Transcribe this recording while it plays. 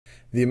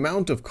The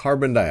amount of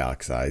carbon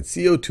dioxide,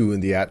 CO2, in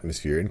the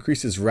atmosphere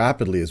increases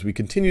rapidly as we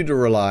continue to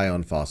rely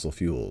on fossil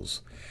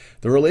fuels.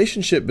 The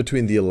relationship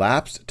between the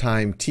elapsed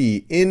time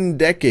t in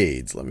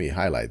decades, let me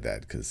highlight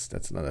that because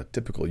that's not a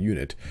typical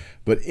unit,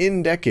 but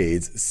in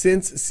decades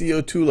since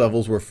CO2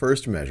 levels were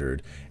first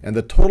measured, and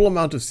the total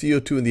amount of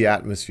CO2 in the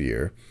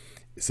atmosphere,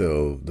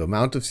 so the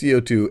amount of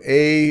CO2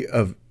 A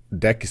of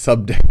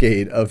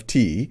subdecade of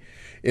t,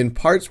 in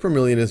parts per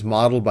million is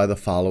modeled by the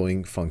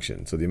following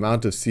function. So the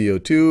amount of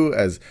CO2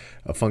 as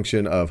a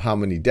function of how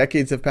many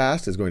decades have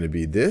passed is going to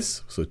be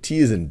this. So t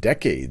is in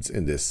decades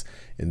in this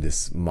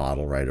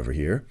model right over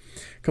here.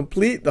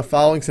 Complete the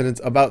following sentence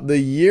about the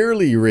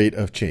yearly rate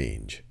of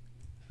change.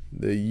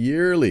 The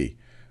yearly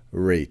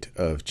rate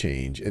of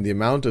change in the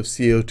amount of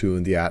CO2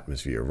 in the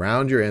atmosphere.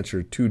 Round your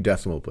answer 2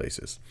 decimal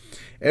places.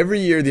 Every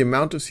year, the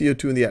amount of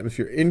CO2 in the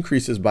atmosphere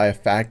increases by a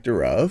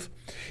factor of.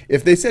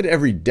 If they said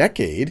every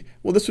decade,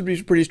 well, this would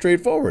be pretty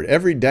straightforward.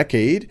 Every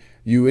decade,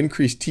 you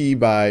increase t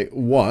by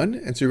 1,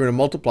 and so you're going to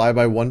multiply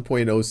by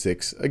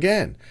 1.06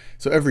 again.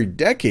 So every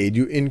decade,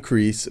 you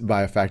increase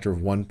by a factor of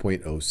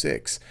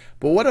 1.06.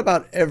 But what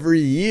about every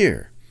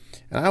year?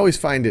 And I always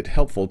find it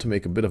helpful to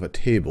make a bit of a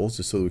table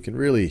just so we can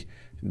really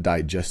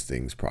digest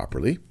things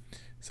properly.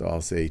 So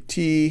I'll say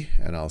t,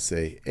 and I'll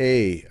say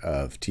a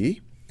of t.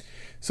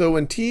 So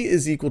when t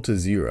is equal to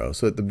 0,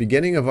 so at the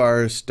beginning of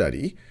our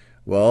study,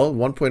 well,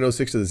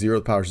 1.06 to the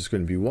 0th power is just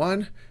going to be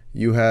 1.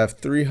 You have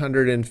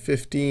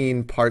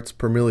 315 parts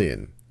per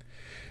million.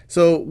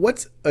 So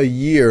what's a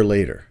year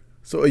later?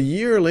 So a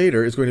year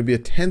later is going to be a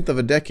tenth of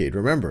a decade.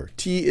 Remember,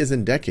 t is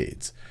in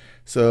decades.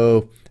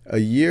 So a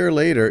year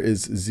later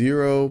is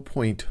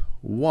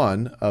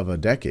 0.1 of a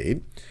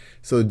decade.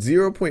 So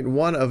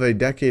 0.1 of a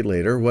decade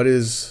later, what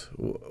is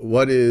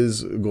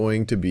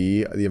going to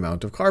be the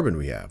amount of carbon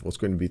we have? Well, it's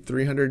going to be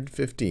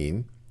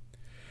 315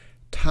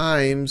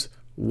 times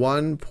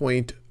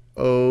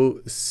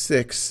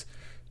 1.06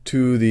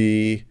 to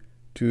the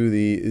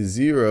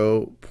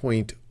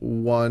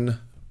 0.1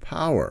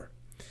 power.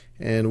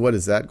 And what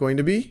is that going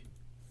to be?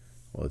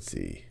 Well, let's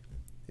see.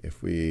 So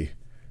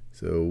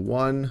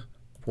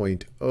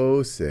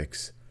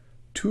 1.06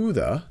 to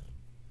the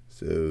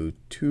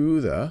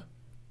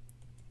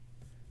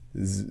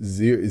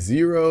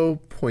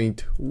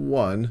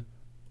 0.1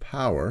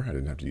 power, I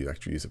didn't have to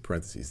actually use a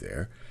parentheses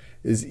there,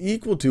 is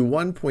equal to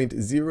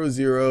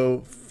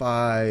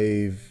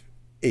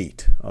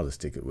 1.0058. I'll just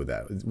stick it with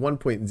that. It's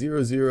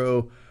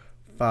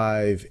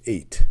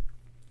 1.0058.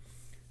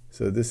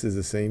 So this is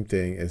the same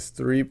thing as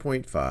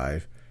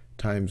 3.5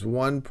 times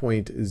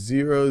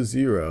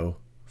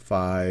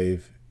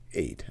 1.0058.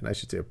 And I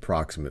should say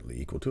approximately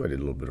equal to. I did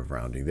a little bit of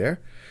rounding there.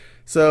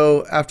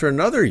 So after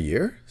another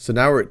year, so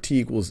now we're at t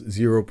equals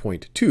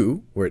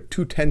 0.2. We're at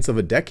 2/10 of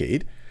a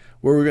decade.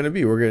 Where we're going to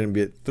be? We're going to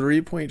be at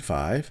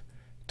 3.5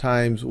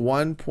 times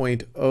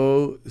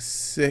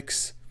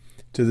 1.06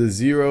 to the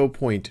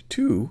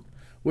 0.2,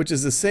 which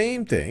is the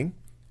same thing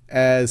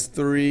as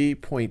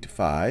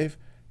 3.5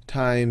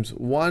 times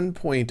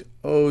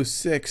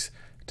 1.06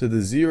 to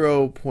the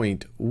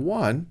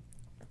 0.1.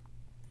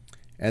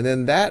 And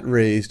then that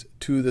raised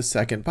to the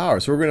second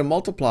power. So we're going to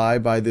multiply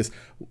by this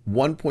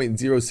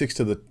 1.06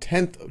 to the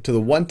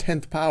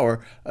 1/10 power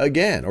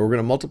again, or we're going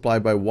to multiply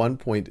by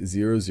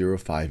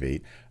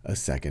 1.0058 a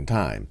second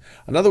time.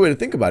 Another way to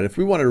think about it, if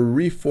we want to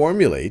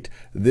reformulate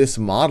this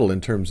model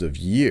in terms of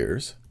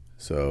years,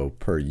 so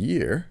per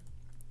year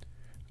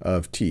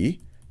of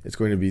t, it's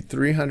going to be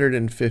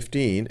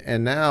 315,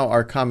 and now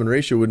our common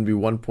ratio wouldn't be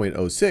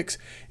 1.06,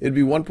 it'd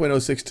be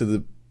 1.06 to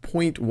the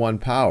 0.1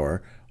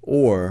 power,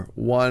 or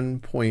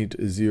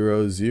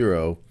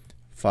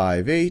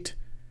 1.0058,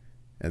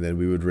 and then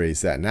we would raise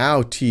that.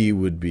 Now t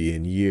would be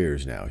in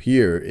years now.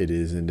 Here it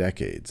is in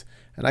decades.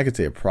 And I could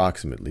say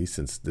approximately,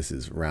 since this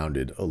is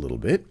rounded a little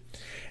bit.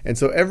 And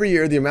so every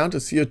year the amount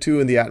of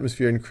CO2 in the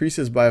atmosphere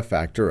increases by a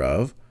factor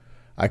of,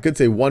 I could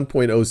say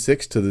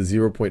 1.06 to the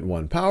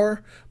 0.1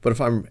 power, but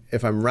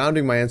if I'm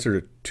rounding my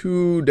answer to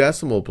 2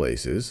 decimal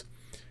places,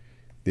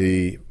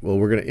 we're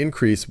going to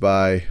increase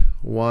by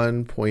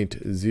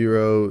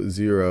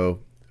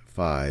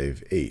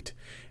 1.0058.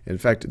 In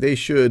fact, they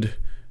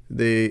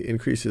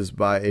increases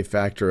by a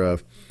factor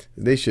of,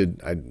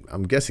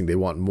 I'm guessing they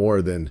want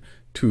more than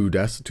 2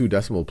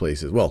 decimal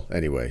places. Well,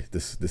 anyway,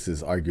 this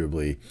is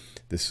arguably,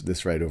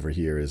 this right over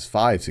here is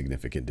 5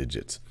 significant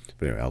digits.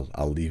 But anyway,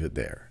 I'll leave it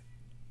there.